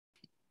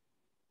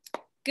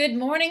Good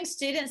morning,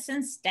 students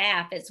and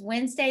staff. It's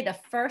Wednesday, the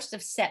 1st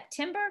of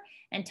September,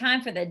 and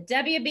time for the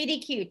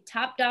WBDQ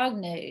Top Dog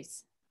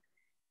News.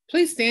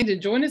 Please stand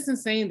and join us in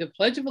saying the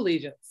Pledge of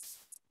Allegiance.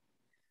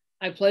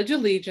 I pledge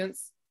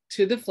allegiance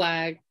to the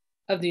flag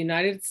of the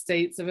United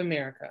States of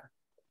America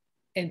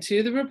and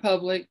to the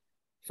republic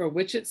for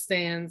which it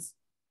stands,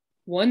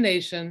 one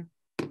nation,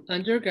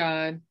 under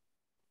God,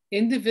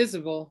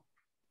 indivisible,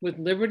 with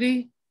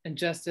liberty and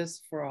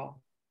justice for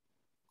all.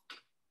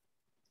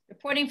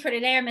 Reporting for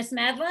today are Miss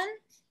Madeline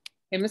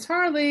and Miss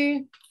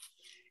Harley.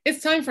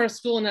 It's time for our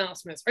school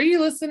announcements. Are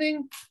you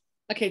listening?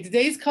 Okay,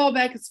 today's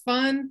callback is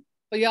fun,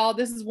 but y'all,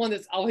 this is one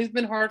that's always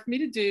been hard for me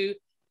to do,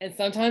 and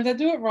sometimes I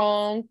do it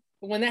wrong,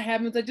 but when that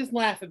happens, I just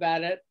laugh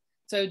about it.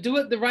 So do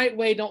it the right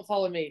way, don't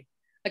follow me.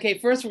 Okay,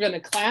 first we're gonna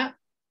clap,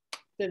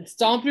 then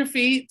stomp your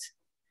feet,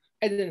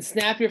 and then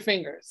snap your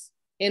fingers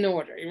in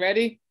order. You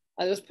ready?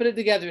 Let's put it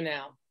together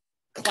now.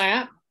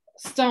 Clap,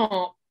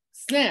 stomp,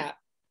 snap.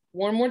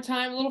 One more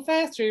time, a little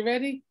faster. You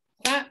ready?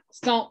 Clap,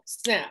 stomp,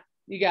 snap.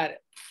 You got it.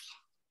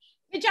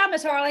 Good job,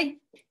 Miss Harley.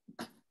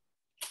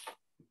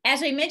 As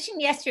we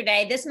mentioned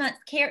yesterday, this month's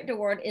character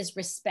word is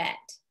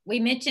respect. We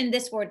mentioned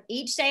this word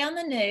each day on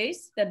the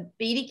news. The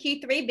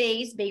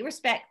BDQ3Bs,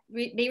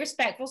 be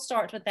respectful,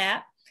 starts with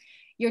that.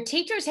 Your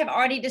teachers have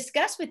already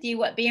discussed with you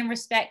what being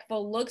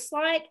respectful looks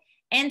like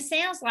and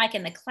sounds like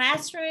in the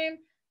classroom,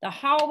 the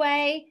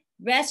hallway,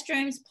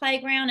 restrooms,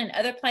 playground, and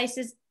other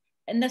places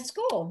in the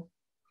school.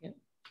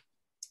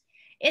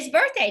 It's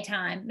birthday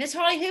time. Miss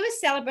Harley, who is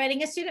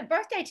celebrating a student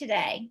birthday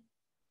today?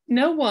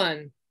 No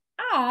one.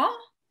 Aw.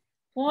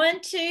 1,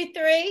 2,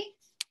 3.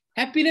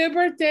 Happy no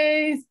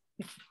birthdays.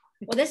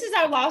 Well, this is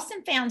our lost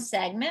and found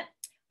segment.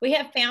 We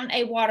have found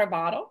a water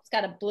bottle. It's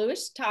got a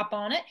bluish top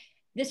on it.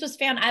 This was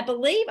found, I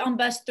believe, on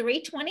bus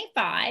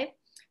 325.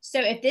 So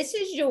if this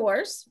is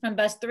yours from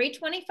bus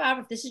 325,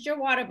 if this is your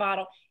water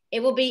bottle,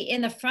 it will be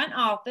in the front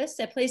office.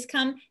 So please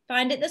come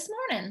find it this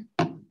morning.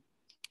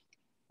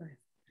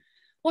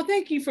 Well,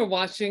 thank you for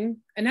watching.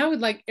 And I would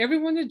like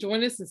everyone to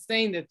join us in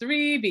saying the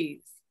 3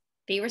 B's.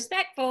 Be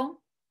respectful.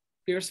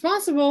 Be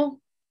responsible.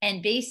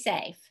 And be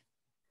safe.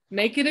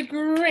 Make it a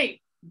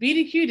great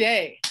BDQ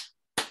day.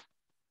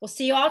 We'll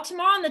see you all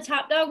tomorrow on the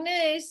Top Dog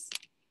News.